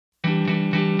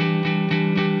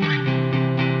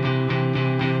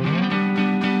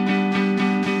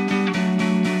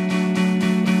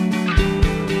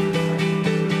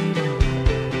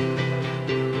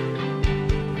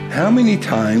How many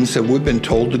times have we been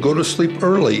told to go to sleep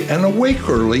early and awake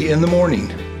early in the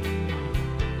morning?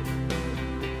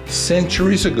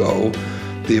 Centuries ago,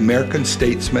 the American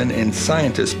statesman and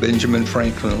scientist Benjamin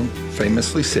Franklin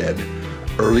famously said,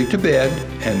 "Early to bed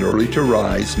and early to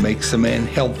rise makes a man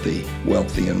healthy,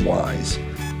 wealthy, and wise."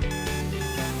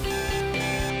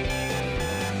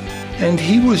 And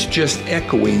he was just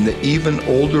echoing the even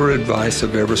older advice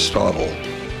of Aristotle.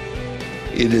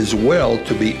 It is well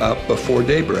to be up before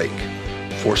daybreak,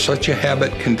 for such a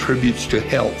habit contributes to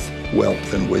health,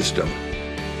 wealth, and wisdom.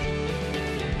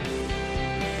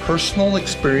 Personal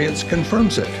experience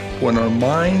confirms it. When our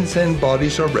minds and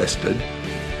bodies are rested,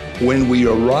 when we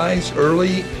arise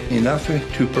early enough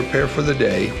to prepare for the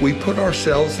day, we put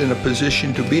ourselves in a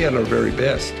position to be at our very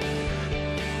best.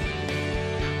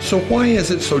 So why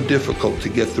is it so difficult to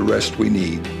get the rest we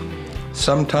need?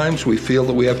 Sometimes we feel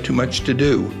that we have too much to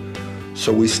do,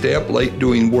 so we stay up late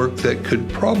doing work that could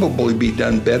probably be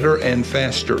done better and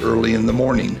faster early in the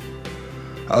morning.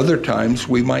 Other times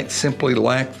we might simply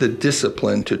lack the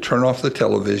discipline to turn off the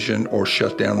television or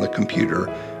shut down the computer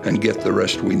and get the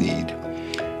rest we need.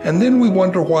 And then we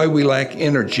wonder why we lack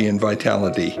energy and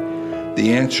vitality.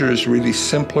 The answer is really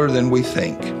simpler than we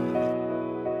think.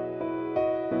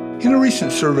 In a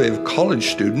recent survey of college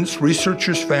students,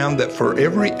 researchers found that for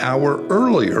every hour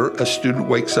earlier a student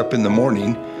wakes up in the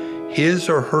morning, his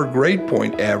or her grade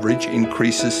point average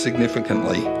increases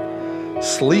significantly.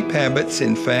 Sleep habits,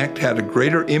 in fact, had a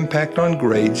greater impact on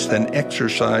grades than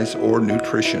exercise or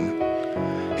nutrition.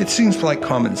 It seems like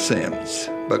common sense,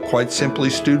 but quite simply,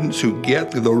 students who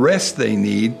get the rest they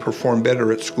need perform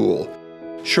better at school.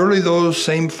 Surely those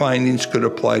same findings could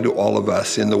apply to all of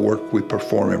us in the work we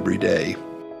perform every day.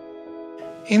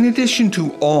 In addition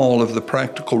to all of the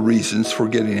practical reasons for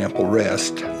getting ample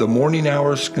rest, the morning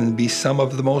hours can be some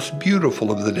of the most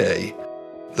beautiful of the day.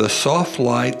 The soft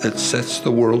light that sets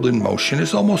the world in motion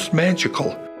is almost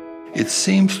magical. It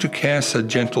seems to cast a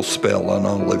gentle spell on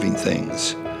all living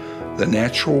things. The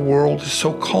natural world is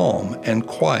so calm and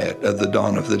quiet at the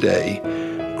dawn of the day,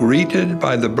 greeted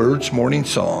by the bird's morning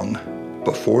song.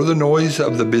 Before the noise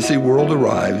of the busy world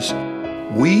arrives,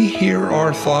 we hear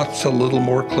our thoughts a little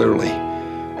more clearly,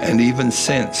 and even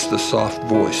sense the soft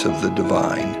voice of the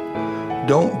divine.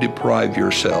 Don't deprive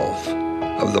yourself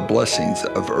of the blessings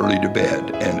of early to bed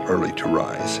and early to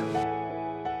rise.